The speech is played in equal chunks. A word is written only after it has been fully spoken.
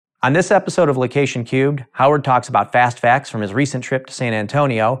On this episode of Location Cubed, Howard talks about fast facts from his recent trip to San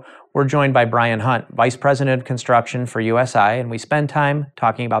Antonio. We're joined by Brian Hunt, Vice President of Construction for USI, and we spend time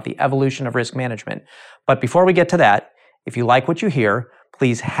talking about the evolution of risk management. But before we get to that, if you like what you hear,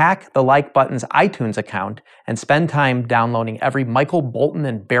 please hack the Like Button's iTunes account and spend time downloading every Michael Bolton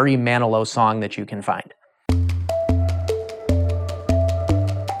and Barry Manilow song that you can find.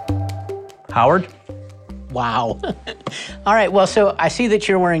 Howard? Wow. All right. Well, so I see that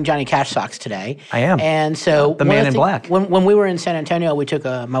you're wearing Johnny Cash socks today. I am. And so the man in black. When we were in San Antonio,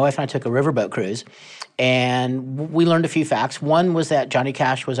 my wife and I took a riverboat cruise, and we learned a few facts. One was that Johnny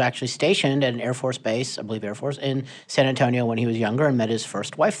Cash was actually stationed at an Air Force base, I believe Air Force, in San Antonio when he was younger and met his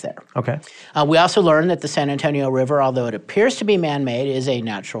first wife there. Okay. We also learned that the San Antonio River, although it appears to be man-made, is a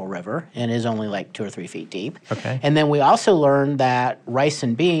natural river and is only like 2 or 3 feet deep. Okay. And then we also learned that rice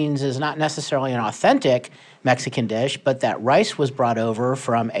and beans is not necessarily an authentic Mexican dish, but that rice was brought over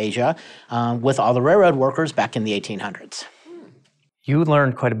from Asia with all the railroad workers back in the 1800s. You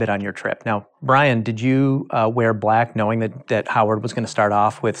learned quite a bit on your trip. Now, Brian, did you wear black knowing that Howard was going to start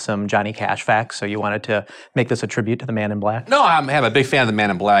off with some Johnny Cash facts, so you wanted to make this a tribute to the Man in Black? No, I'm a big fan of the Man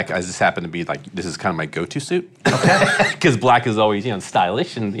in Black. I just happen to be like, this is kind of my go-to suit. Okay. Because black is always,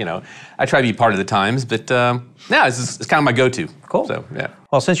 stylish, and, I try to be part of the times, but it's kind of my go-to. Cool. So, yeah.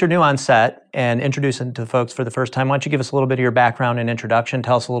 Well, since you're new on set and introducing to folks for the first time, why don't you give us a little bit of your background and introduction?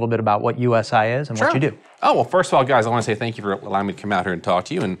 Tell us a little bit about what USI is and what you do. Oh, well, first of all, guys, I want to say thank you for allowing me to come out here and talk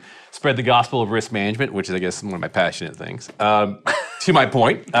to you and spread the gospel of risk management, which is, I guess, one of my passionate things. To my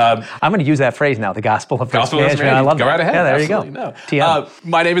point. I'm going to use that phrase now, the gospel of risk management. I love Go that. right ahead. Yeah, there Absolutely. you go. No.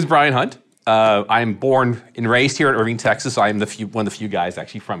 My name is Brian Hunt. I'm born and raised here in Irving, Texas. I am one of the few guys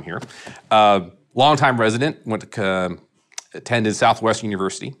actually from here. Longtime resident, attended Southwestern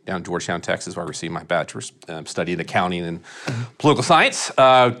University down in Georgetown, Texas, where I received my bachelor's. Studied accounting and political science.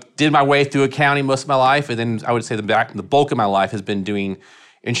 Did my way through accounting most of my life, and then I would say the bulk of my life has been doing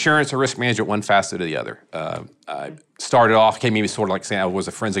insurance or risk management, one facet or the other. I started off, maybe sort of like saying I was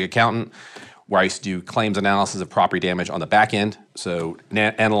a forensic accountant, where I used to do claims analysis of property damage on the back end. So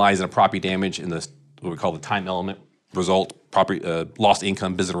analyzing a property damage in what we call the time element result, property lost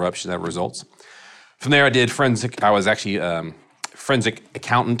income, business interruption that results. From there, I did forensic. I was actually forensic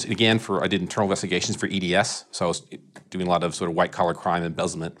accountant again I did internal investigations for EDS. So I was doing a lot of sort of white collar crime,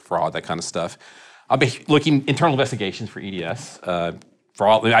 embezzlement, fraud, that kind of stuff. I'll be looking internal investigations for EDS.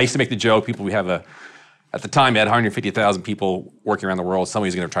 I used to make the joke, at the time, we had 150,000 people working around the world.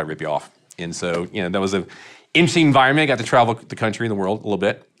 Somebody's going to try to rip you off. And so, that was an interesting environment. I got to travel the country and the world a little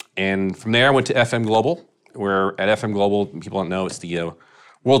bit. And from there, I went to FM Global, where at FM Global, people don't know, it's the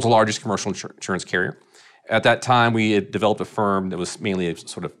world's largest commercial insurance carrier. At that time, we had developed a firm that was mainly a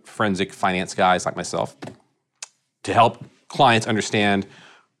sort of forensic finance guys like myself to help clients understand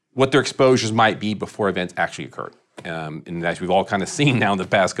what their exposures might be before events actually occurred. And as we've all kind of seen now in the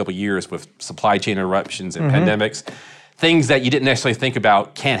past couple of years with supply chain interruptions and pandemics, things that you didn't necessarily think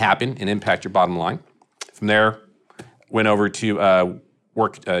about can happen and impact your bottom line. From there, went over to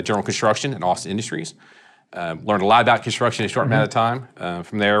work general construction in Austin Industries. Learned a lot about construction in a short amount of time.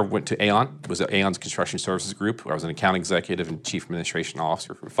 From there, went to Aon. It was at Aon's Construction Services Group, where I was an account executive and chief administration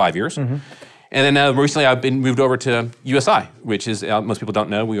officer for 5 years. And then recently, I've been moved over to USI, which is, most people don't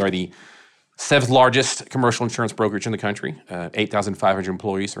know, we are the 7th largest commercial insurance brokerage in the country, 8,500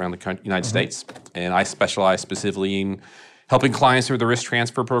 employees around the United States. And I specialize specifically in helping clients through the risk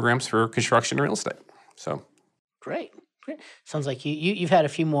transfer programs for construction and real estate. So, Great. Sounds like you've had a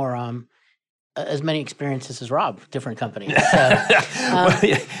few more as many experiences as Rob, different companies.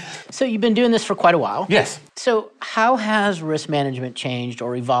 So you've been doing this for quite a while. Yes. So how has risk management changed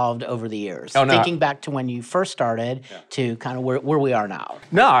or evolved over the years? Thinking back to when you first started to kind of where we are now.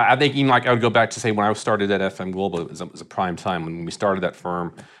 No, I'm thinking I would go back to say when I started at FM Global, it was a prime time. When we started that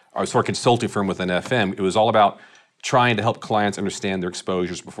firm, I was for a consulting firm within FM. It was all about trying to help clients understand their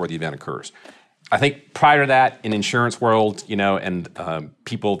exposures before the event occurs. I think prior to that, in insurance world,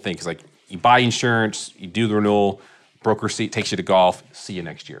 people think it's like, you buy insurance, you do the renewal, broker takes you to golf, see you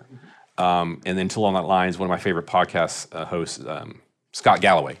next year. And then along that lines, one of my favorite podcast hosts, Scott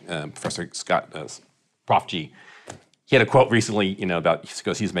Galloway, Professor Scott, Prof G, he had a quote recently, about,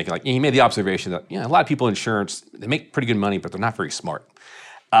 because he was making he made the observation that, a lot of people in insurance, they make pretty good money, but they're not very smart.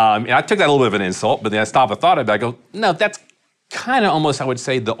 And I took that a little bit of an insult, but then I stopped and thought about it. I go, no, that's kind of almost, I would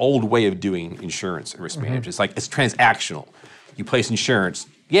say, the old way of doing insurance and risk management. It's like, it's transactional. You place insurance.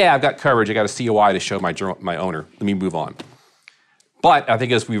 Yeah, I've got coverage. I got a COI to show my owner. Let me move on. But I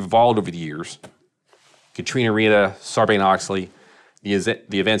think as we've evolved over the years, Katrina, Rita, Sarbanes-Oxley, the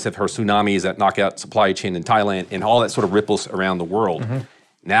events of her tsunamis that knock out supply chain in Thailand, and all that sort of ripples around the world,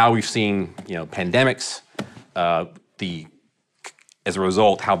 Now we've seen, pandemics, as a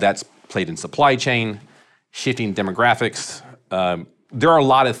result, how that's played in supply chain, shifting demographics. There are a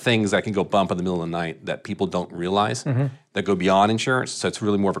lot of things that can go bump in the middle of the night that people don't realize that go beyond insurance. So it's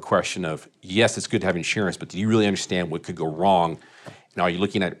really more of a question of, yes, it's good to have insurance, but do you really understand what could go wrong? And are you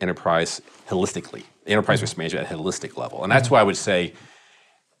looking at enterprise holistically, enterprise risk management at a holistic level? And that's why I would say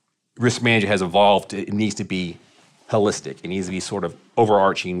risk management has evolved. It needs to be holistic. It needs to be sort of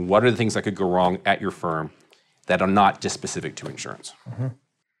overarching. What are the things that could go wrong at your firm that are not just specific to insurance?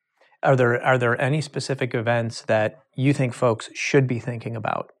 Are there any specific events that you think folks should be thinking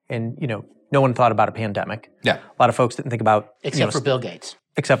about? And no one thought about a pandemic. Yeah. A lot of folks didn't think about Except for Bill Gates.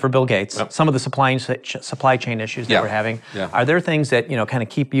 Except for Bill Gates. Yep. Some of the supply chain issues that we're having. Yeah. Are there things that kind of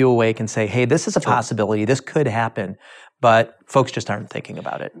keep you awake and say, hey, this is a possibility, this could happen, but folks just aren't thinking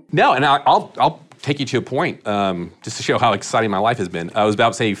about it? No, and I'll take you to a point just to show how exciting my life has been. I was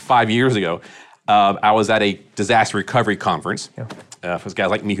about, say, 5 years ago. I was at a disaster recovery conference for guys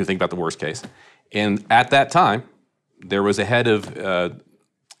like me who think about the worst case. And at that time, there was a head of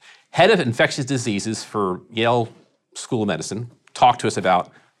infectious diseases for Yale School of Medicine talked to us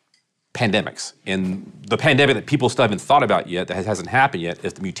about pandemics. And the pandemic that people still haven't thought about yet, that hasn't happened yet,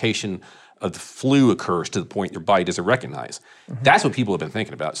 if the mutation of the flu occurs to the point your body doesn't recognize. That's what people have been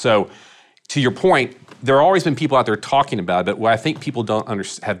thinking about. So to your point, there have always been people out there talking about it, but what I think people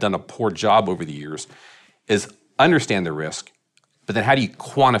have done a poor job over the years is understand the risk, but then how do you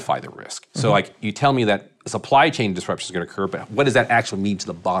quantify the risk? So like you tell me that a supply chain disruption is going to occur, but what does that actually mean to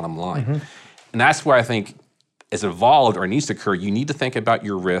the bottom line? And that's where I think as evolved or needs to occur, you need to think about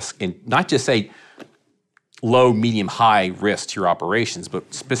your risk and not just say low, medium, high risk to your operations,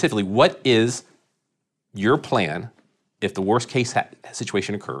 but specifically what is your plan if the worst case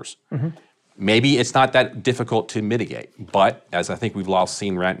situation occurs? Maybe it's not that difficult to mitigate, but as I think we've all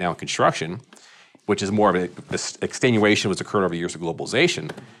seen right now in construction, which is more of an extenuation of what's occurred over years of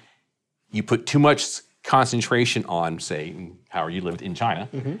globalization, you put too much concentration on, say, how you lived in China.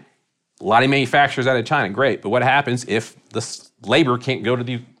 A lot of manufacturers out of China, great, but what happens if the labor can't go to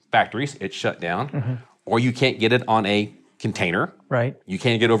the factories, it's shut down, or you can't get it on a container. Right. You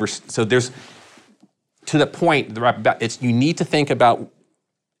can't get over, so there's, to the point, you need to think about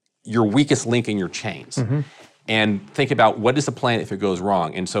your weakest link in your chains and think about what is the plan if it goes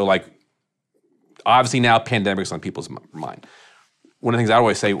wrong. And so like, obviously now pandemics on people's mind. One of the things I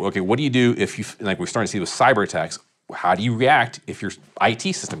always say, okay, what do you do if you, like we're starting to see with cyber attacks, how do you react if your IT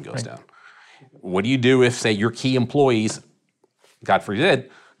system goes down? What do you do if, say, your key employees, God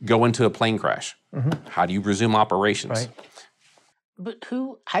forbid, go into a plane crash? How do you resume operations? Right. But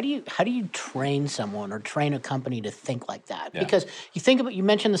how do you train someone or train a company to think like that? Because you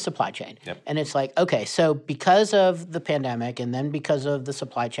mentioned the supply chain, and it's like, okay, so because of the pandemic and then because of the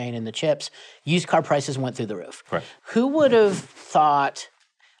supply chain and the chips, used car prices went through the roof. Right. Who would have thought,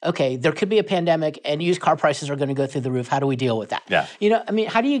 okay, there could be a pandemic and used car prices are going to go through the roof. How do we deal with that? Yeah.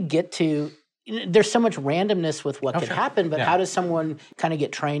 How do you get to, there's so much randomness with what could happen, but how does someone kind of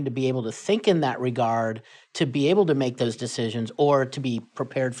get trained to be able to think in that regard, to be able to make those decisions or to be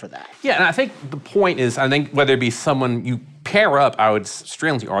prepared for that? Yeah, and I think the point is, I think whether it be someone you pair up, I would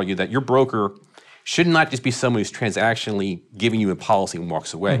strongly argue that your broker should not just be someone who's transactionally giving you a policy and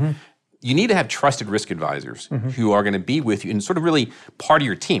walks away. You need to have trusted risk advisors who are going to be with you and sort of really part of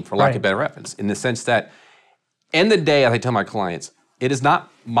your team, for lack of better reference, in the sense that, end of the day, as I tell my clients, it is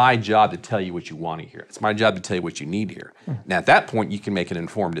not my job to tell you what you want to hear. It's my job to tell you what you need to hear. Now, at that point, you can make an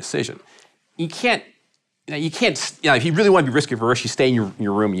informed decision. You can't, if you really want to be risk averse, you stay in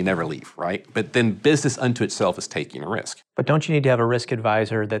your room and you never leave, right? But then business unto itself is taking a risk. But don't you need to have a risk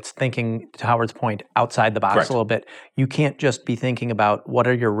advisor that's thinking, to Howard's point, outside the box a little bit? You can't just be thinking about what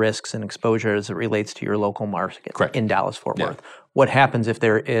are your risks and exposure as it relates to your local market in Dallas-Fort Worth. What happens if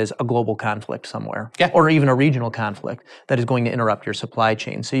there is a global conflict somewhere, or even a regional conflict that is going to interrupt your supply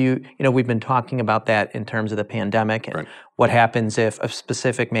chain? So we've been talking about that in terms of the pandemic and what happens if a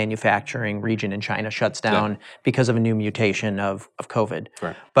specific manufacturing region in China shuts down because of a new mutation of COVID.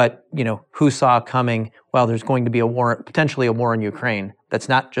 But who saw coming? Well, there's going to be potentially a war in Ukraine that's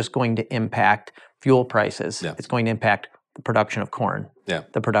not just going to impact fuel prices. It's going to impact the production of corn,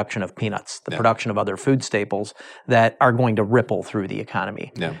 the production of peanuts, the production of other food staples that are going to ripple through the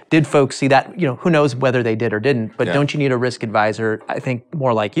economy. Did folks see that? Who knows whether they did or didn't, but don't you need a risk advisor, I think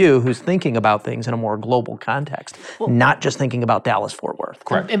more like you, who's thinking about things in a more global context, not just thinking about Dallas-Fort Worth?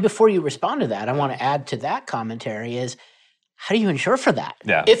 And before you respond to that, I want to add to that commentary is, how do you insure for that?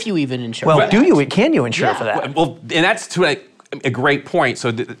 If you even insure for that. Can you insure for that? Well, and that's to a great point.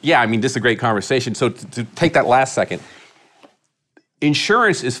 So, this is a great conversation. So to take that last second,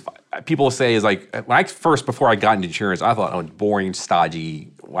 insurance is, people say is like, before I got into insurance, I thought, oh, it's boring,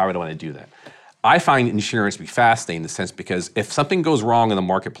 stodgy, why would I want to do that? I find insurance to be fascinating in the sense because if something goes wrong in the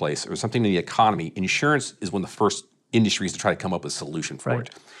marketplace or something in the economy, insurance is one of the first industries to try to come up with a solution for it.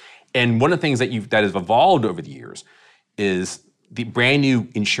 And one of the things that has evolved over the years is the brand new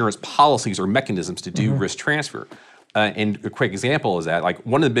insurance policies or mechanisms to do risk transfer. And a quick example is that, like,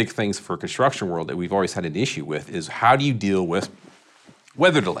 one of the big things for construction world that we've always had an issue with is how do you deal with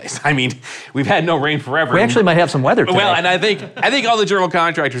weather delays? I mean, we've had no rain forever. We actually might have some weather today. Well, and I think all the general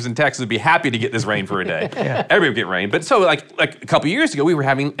contractors in Texas would be happy to get this rain for a day. Everybody would get rain. But so like a couple years ago, we were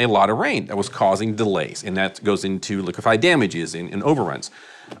having a lot of rain that was causing delays, and that goes into liquefied damages and overruns.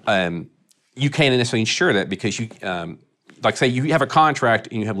 You can't necessarily insure that because you, like say you have a contract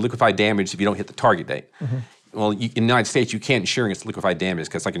and you have liquefied damage if you don't hit the target date. Well, in the United States, you can't insure against liquefied damage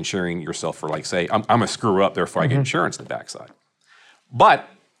because it's like insuring yourself for, like, say, I'm a screw up, therefore I get insurance on the backside. But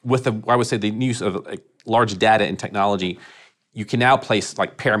with I would say the use of large data and technology, you can now place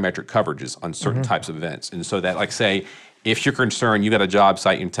like parametric coverages on certain types of events. And so that, like, say, if you're concerned, you got a job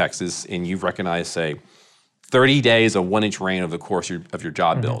site in Texas and you've recognized, say, 30 days of 1-inch rain over the course of your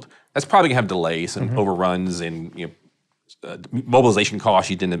job build, that's probably gonna have delays and overruns and mobilization costs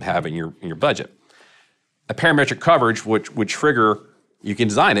you didn't have in your budget. A parametric coverage would trigger, you can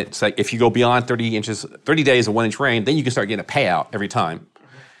design it, so like if you go beyond 30 days of 1-inch rain, then you can start getting a payout every time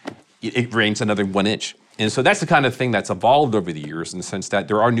it rains another 1 inch. And so that's the kind of thing that's evolved over the years in the sense that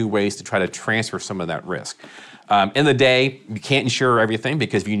there are new ways to try to transfer some of that risk. In the day, you can't insure everything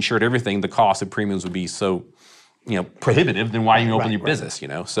because if you insured everything, the cost of premiums would be so prohibitive, then why you open your business,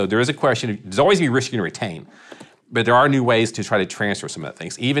 So there is a question, there's always going to be risk you can retain, but there are new ways to try to transfer some of that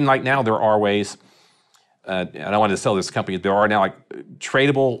things. Even like now, there are ways, and I wanted to sell this company, there are now like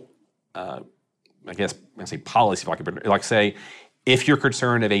tradable, I guess I say policy, but like say, if you're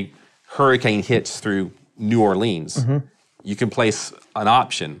concerned if a hurricane hits through New Orleans, you can place an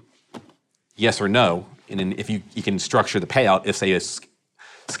option, yes or no, and then if you can structure the payout, if say a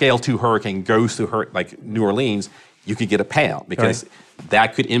scale 2 hurricane goes through like New Orleans, you could get a payout because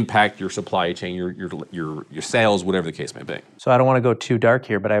that could impact your supply chain, your sales, whatever the case may be. So I don't want to go too dark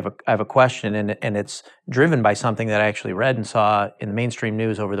here, but I have a question, and it's driven by something that I actually read and saw in the mainstream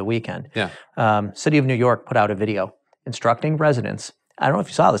news over the weekend. City of New York put out a video instructing residents. I don't know if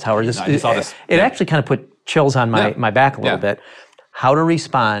you saw this, Howard. I saw this. It actually kind of put chills on my back a little bit. How to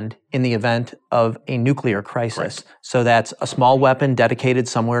respond in the event of a nuclear crisis. So that's a small weapon dedicated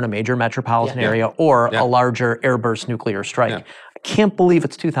somewhere in a major metropolitan area or a larger airburst nuclear strike. I can't believe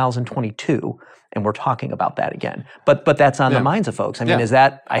it's 2022 and we're talking about that again. But that's on the minds of folks. I mean, is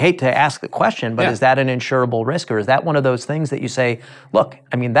that, I hate to ask the question, but is that an insurable risk, or is that one of those things that you say, look,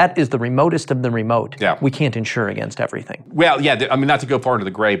 I mean, that is the remotest of the remote. We can't insure against everything. Well, I mean, not to go far into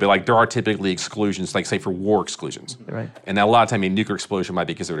the gray, but like there are typically exclusions, like say for war exclusions. And a lot of time a nuclear explosion might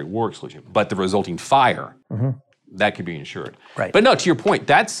be considered a war exclusion, but the resulting fire, that could be insured. But no, to your point,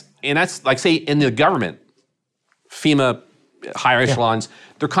 that's like say in the government, FEMA, higher echelons,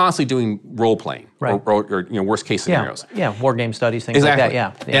 they're constantly doing role playing or worst case scenarios. War game studies, things like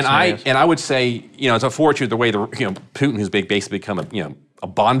that. And I would say, it's unfortunate the way Putin has basically become a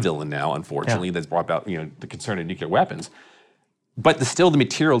Bond villain now, unfortunately, that's brought about the concern of nuclear weapons. But still the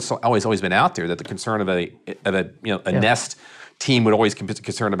material's always been out there that the concern of a nest team would always be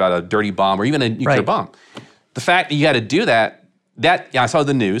concerned about a dirty bomb or even a nuclear bomb. The fact that you got to do that I saw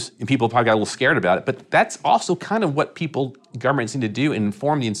the news, and people probably got a little scared about it, but that's also kind of what governments need to do and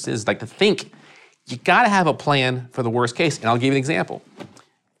inform the citizens, like to think, you got to have a plan for the worst case. And I'll give you an example.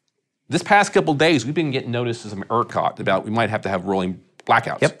 This past couple of days, we've been getting notices from ERCOT about we might have to have rolling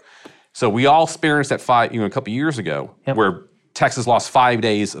blackouts. So we all experienced that a couple of years ago where Texas lost 5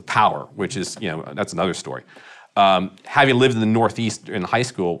 days of power, which is, that's another story. Having lived in the Northeast in high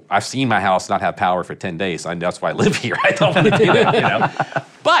school, I've seen my house not have power for 10 days. That's why I live here. I don't want to do that,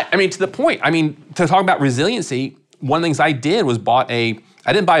 But, I mean, to the point, to talk about resiliency, one of the things I did was I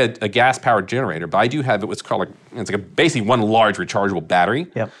didn't buy a gas-powered generator, but I do have what's called it's like basically one large rechargeable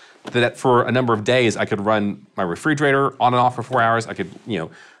battery. That for a number of days, I could run my refrigerator on and off for 4 hours. I could,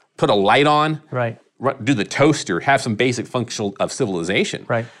 put a light on, do the toaster, have some basic function of civilization.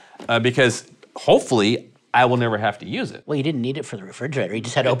 Because hopefully, I will never have to use it. Well, you didn't need it for the refrigerator. You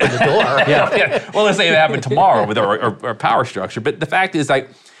just had to open the door. Well, let's say it happened tomorrow with our power structure. But the fact is, like,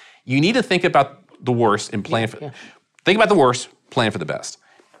 you need to think about the worst and plan for. Think about the worst, plan for the best.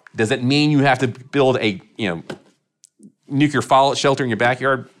 Does it mean you have to build a nuclear fallout shelter in your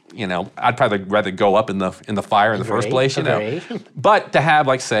backyard? I'd probably rather go up in the fire in the first place. But to have,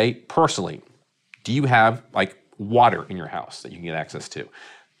 like, say, personally, do you have like water in your house that you can get access to,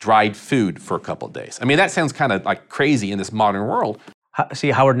 dried food for a couple of days. I mean, that sounds kind of like crazy in this modern world.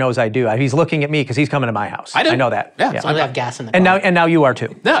 See, Howard knows I do. He's looking at me because he's coming to my house. I do. I know that. Yeah. So we have gas in the car. And now you are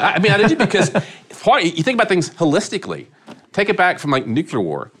too. No, I mean, I do because you think about things holistically. Take it back from like nuclear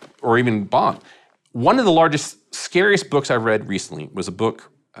war or even bomb. One of the largest, scariest books I've read recently was a book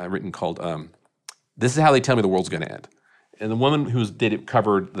written called This Is How They Tell Me the World's Going to End. And the woman who did it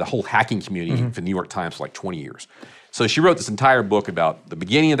covered the whole hacking community for the New York Times for like 20 years. So she wrote this entire book about the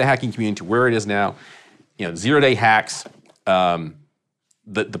beginning of the hacking community to where it is now, zero-day hacks,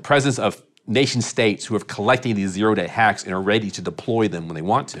 the presence of nation states who have collected these zero-day hacks and are ready to deploy them when they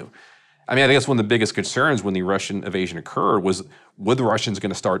want to. I mean, I think that's one of the biggest concerns when the Russian invasion occurred was, were the Russians going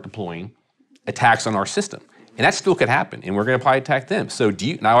to start deploying attacks on our system? And that still could happen, and we're going to probably attack them. So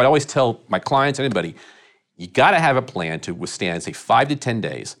now I would always tell my clients, anybody, you got to have a plan to withstand, say, 5 to 10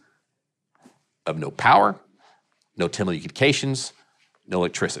 days of no power, no telecommunications, no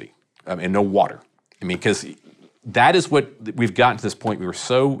electricity, and no water. I mean, because that is what we've gotten to this point. We were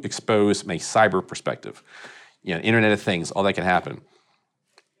so exposed from a cyber perspective, Internet of Things, all that can happen.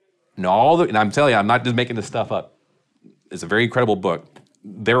 And I'm telling you, I'm not just making this stuff up. It's a very incredible book.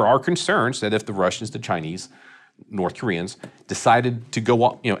 There are concerns that if the Russians, the Chinese, North Koreans decided to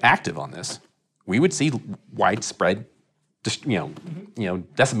go, active on this, we would see widespread,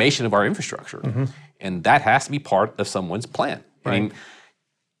 decimation of our infrastructure, and that has to be part of someone's plan. Right. I mean,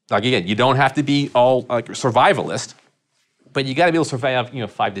 like again, you don't have to be all like survivalist, but you got to be able to survive,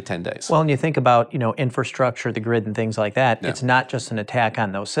 5 to 10 days. Well, and you think about, infrastructure, the grid and things like that, it's not just an attack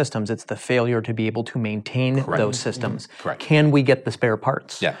on those systems, it's the failure to be able to maintain those systems. Correct. Can we get the spare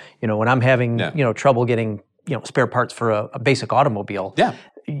parts? Yeah. When I'm having, trouble getting, spare parts for a basic automobile,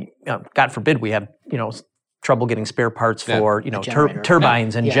 God forbid we have, trouble getting spare parts for,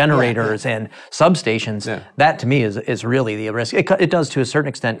 turbines and generators and substations. Yeah. That to me is really the risk. It does to a certain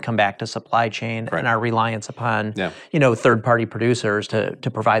extent come back to supply chain and our reliance upon, third-party producers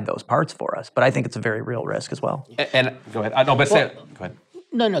to provide those parts for us. But I think it's a very real risk as well. And go ahead. I know, but say it. Go ahead.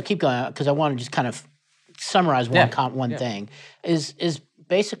 No, keep going, because I want to just kind of summarize one thing. Is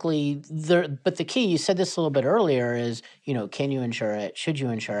basically, but the key, you said this a little bit earlier, is, can you insure it? Should you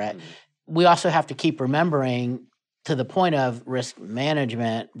insure it? We also have to keep remembering, to the point of risk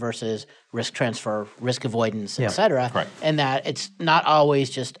management versus risk transfer, risk avoidance, et cetera, and that it's not always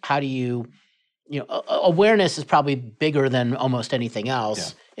just how do you, awareness is probably bigger than almost anything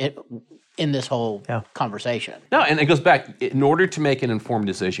else in this whole conversation. No, and it goes back, in order to make an informed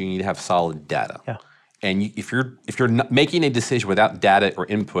decision, you need to have solid data. Yeah. And if you're not making a decision without data or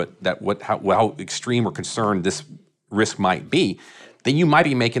input that how extreme or concerned this risk might be, then you might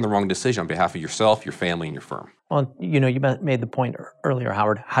be making the wrong decision on behalf of yourself, your family, and your firm. Well, you made the point earlier,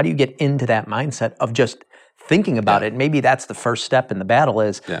 Howard. How do you get into that mindset of just thinking about it? Maybe that's the first step in the battle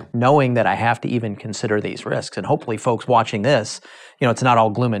is knowing that I have to even consider these risks. And hopefully folks watching this, it's not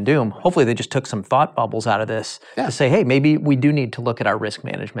all gloom and doom. Hopefully they just took some thought bubbles out of this to say, hey, maybe we do need to look at our risk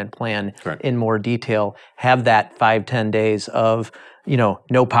management plan in more detail, have that 5-10 days of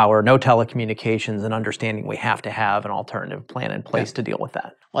no power, no telecommunications, and understanding we have to have an alternative plan in place to deal with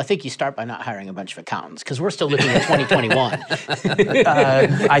that. Well, I think you start by not hiring a bunch of accountants, because we're still looking at 2021.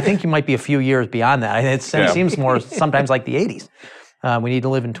 I think you might be a few years beyond that. It seems more sometimes like the 80s. We need to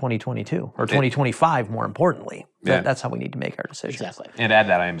live in 2022 or 2025, more importantly. That's how we need to make our decisions. Exactly. And add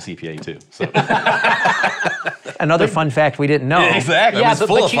that I am a CPA too. So. Another fun fact we didn't know. Exactly. Yeah, it's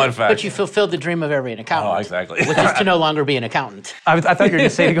full of fun facts. But you fulfilled the dream of every accountant. Oh, exactly. Which is to no longer be an accountant. I thought you were going to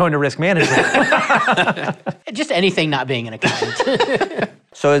say to go into risk management. Just anything not being an accountant.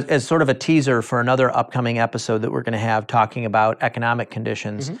 So as sort of a teaser for another upcoming episode that we're going to have talking about economic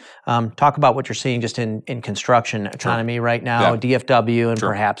conditions, talk about what you're seeing just in construction economy right now, DFW and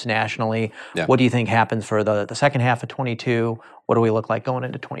perhaps nationally. What do you think happens for the second half of 22? What do we look like going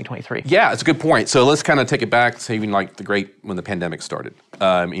into 2023? Yeah, it's a good point. So let's kind of take it back to even like when the pandemic started,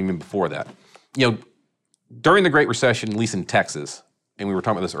 even before that. During the Great Recession, at least in Texas, and we were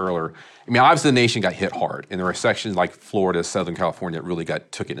talking about this earlier, I mean, obviously the nation got hit hard, and there were sections like Florida, Southern California that really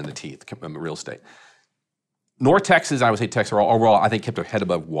took it in the teeth, real estate. North Texas, I would say Texas overall, I think kept their head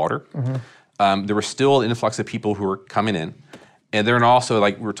above water. There was still an influx of people who were coming in. And then also,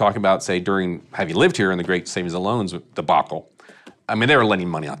 like we were talking about, say, during having lived here in the Great Savings and Loans debacle, I mean, they were lending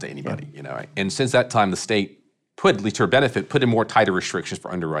money out to anybody, And since that time, the state at least to her benefit, put in more tighter restrictions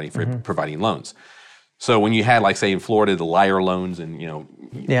for underwriting, for providing loans. So when you had, like, say, in Florida, the liar loans and,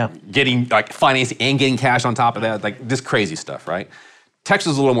 getting, like, financing and getting cash on top of that, like, this crazy stuff, right?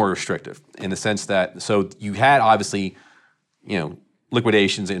 Texas is a little more restrictive in the sense that, so you had, obviously,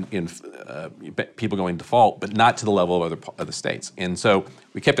 liquidations in people going default, but not to the level of other states. And so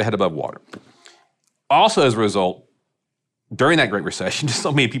we kept the head above water. Also, as a result, during that Great Recession, just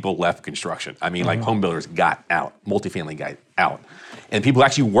so many people left construction. I mean, like home builders got out, multifamily got out, and people who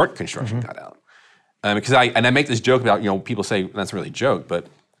actually worked construction got out. Because I make this joke about, people say that's really a joke, but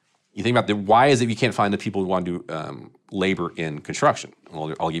you think about why is it you can't find the people who want to do labor in construction?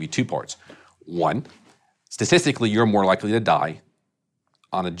 Well, I'll give you two parts. One, statistically, you're more likely to die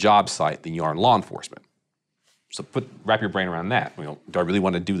on a job site than you are in law enforcement. So wrap your brain around that. Do I really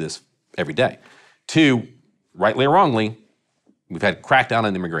want to do this every day? Two, rightly or wrongly, we've had crackdown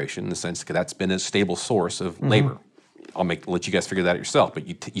on immigration in the sense that that's been a stable source of labor. I'll let you guys figure that out yourself. But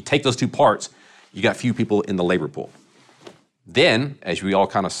you take those two parts, you got few people in the labor pool. Then, as we all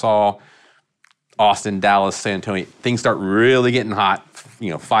kind of saw, Austin, Dallas, San Antonio, things start really getting hot,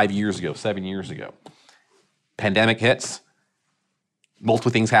 5 years ago, 7 years ago. Pandemic hits,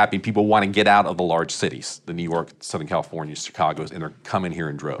 multiple things happen. People want to get out of the large cities, the New York, Southern California, Chicago's, and they're coming here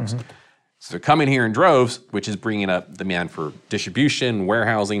in droves. So they're coming here in droves, which is bringing up demand for distribution,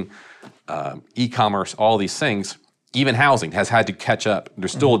 warehousing, e-commerce, all these things. Even housing has had to catch up.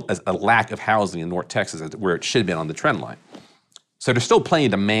 There's still a lack of housing in North Texas where it should have been on the trend line. So there's still plenty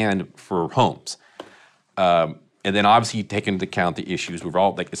of demand for homes. And then obviously you take into account the issues. We've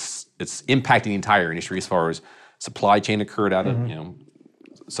all, it's impacting the entire industry as far as supply chain occurred out of,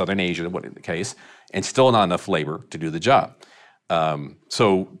 Southern Asia, what in the case, and still not enough labor to do the job.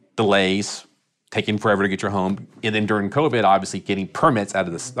 So delays, taking forever to get your home, and then during COVID, obviously getting permits out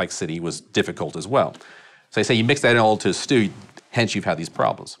of the city was difficult as well. So I say you mix that all to a stew, hence you've had these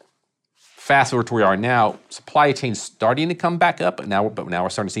problems. Fast forward to where we are now, supply chain's starting to come back up, but now we're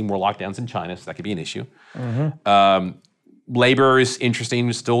starting to see more lockdowns in China, so that could be an issue. Labor is interesting,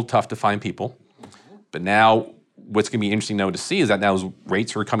 it's still tough to find people. But now what's going to be interesting to see is that now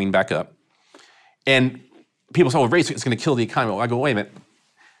rates are coming back up. And people say, well, rates, it's going to kill the economy. Well, I go, wait a minute.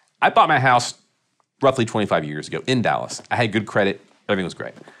 I bought my house roughly 25 years ago in Dallas. I had good credit, everything was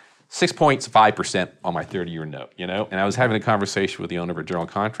great. 6.5% on my 30-year note, And I was having a conversation with the owner of a general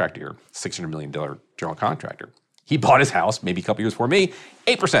contractor, $600 million general contractor. He bought his house, maybe a couple years before me,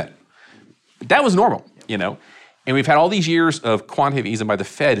 8%. That was normal, And we've had all these years of quantitative easing by the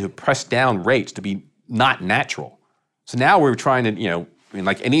Fed who pressed down rates to be not natural. So now we're trying to,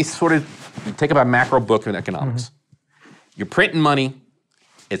 like any sort of, you take up a macro book in economics. You're printing money,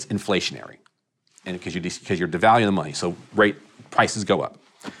 it's inflationary. And because you're devaluing the money, so prices go up.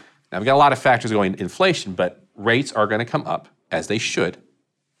 Now, we've got a lot of factors going inflation, but rates are going to come up, as they should,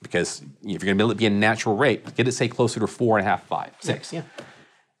 because if you're going to be a natural rate, get it, say, closer to 4.5, 5, 6. Yeah.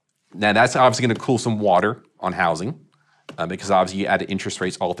 Now, that's obviously going to cool some water on housing, because obviously you add interest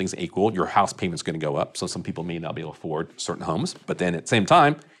rates, all things equal, your house payment's going to go up, so some people may not be able to afford certain homes, but then at the same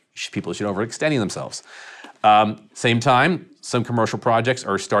time, people should overextending themselves. Same time, some commercial projects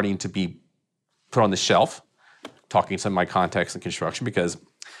are starting to be put on the shelf, talking to some of my contacts in construction, because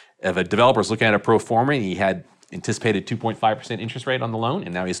if a developer's looking at a pro forma and he had anticipated 2.5% interest rate on the loan,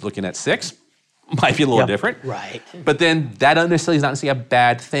 and now he's looking at 6, might be a little different. Right. But then that not necessarily a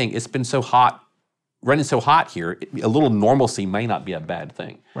bad thing. It's been so hot, running so hot here, a little normalcy may not be a bad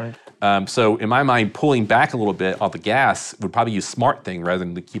thing. Right. So in my mind, pulling back a little bit off the gas would probably be a smart thing rather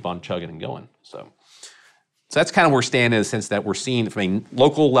than to keep on chugging and going. So that's kind of where we're standing in the sense that we're seeing,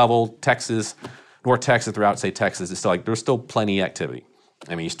 local level, Texas, North Texas, throughout, say, Texas, it's still there's still plenty of activity.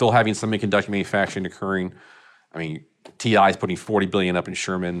 You're still having semiconductor manufacturing occurring. TI is putting $40 billion up in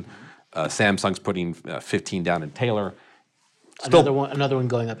Sherman. Samsung's putting 15 down in Taylor. Another one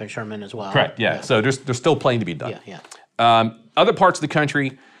going up in Sherman as well. Correct. Yeah. So there's still plenty to be done. Yeah. Other parts of the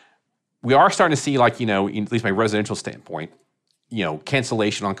country, we are starting to see, at least my residential standpoint,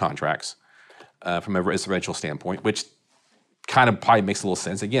 cancellation on contracts from a residential standpoint, which kind of probably makes a little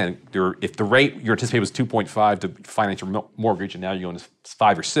sense. Again, if the rate you anticipated was 2.5 to finance your mortgage, and now you're going to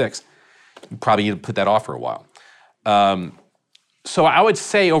 5 or 6, you probably need to put that off for a while. So I would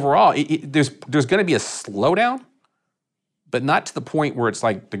say overall, there's going to be a slowdown, but not to the point where it's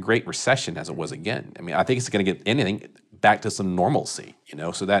like the Great Recession as it was again. I think it's going to get anything back to some normalcy,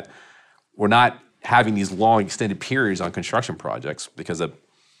 so that we're not having these long extended periods on construction projects because of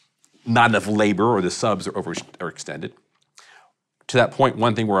not enough labor or the subs are overextended. To that point,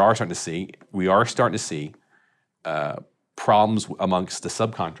 one thing we are starting to see problems amongst the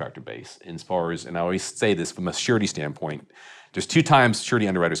subcontractor base as far as, and I always say this from a surety standpoint, there's 2 times surety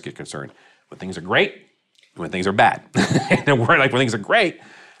underwriters get concerned. When things are great and when things are bad. And when things are great,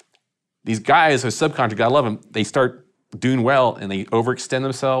 these guys, those subcontractors, I love them, they start doing well and they overextend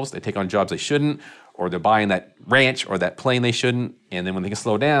themselves, they take on jobs they shouldn't, or they're buying that ranch or that plane they shouldn't, and then when they can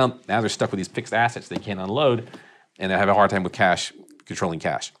slow down, now they're stuck with these fixed assets they can't unload, and they have a hard time with cash, controlling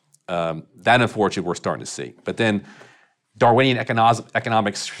cash. That, unfortunately, we're starting to see. But then Darwinian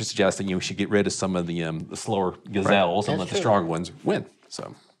economics suggests that we should get rid of some of the slower gazelles and let the stronger ones win.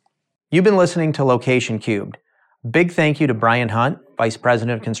 So, you've been listening to Location Cubed. Big thank you to Brian Hunt, Vice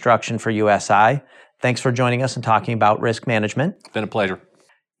President of Construction for USI. Thanks for joining us and talking about risk management. It's been a pleasure.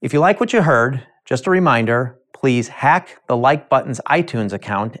 If you like what you heard, just a reminder, please hack the Like Button's iTunes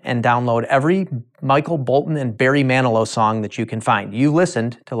account and download every Michael Bolton and Barry Manilow song that you can find. You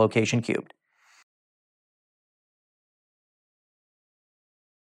listened to Location Cubed.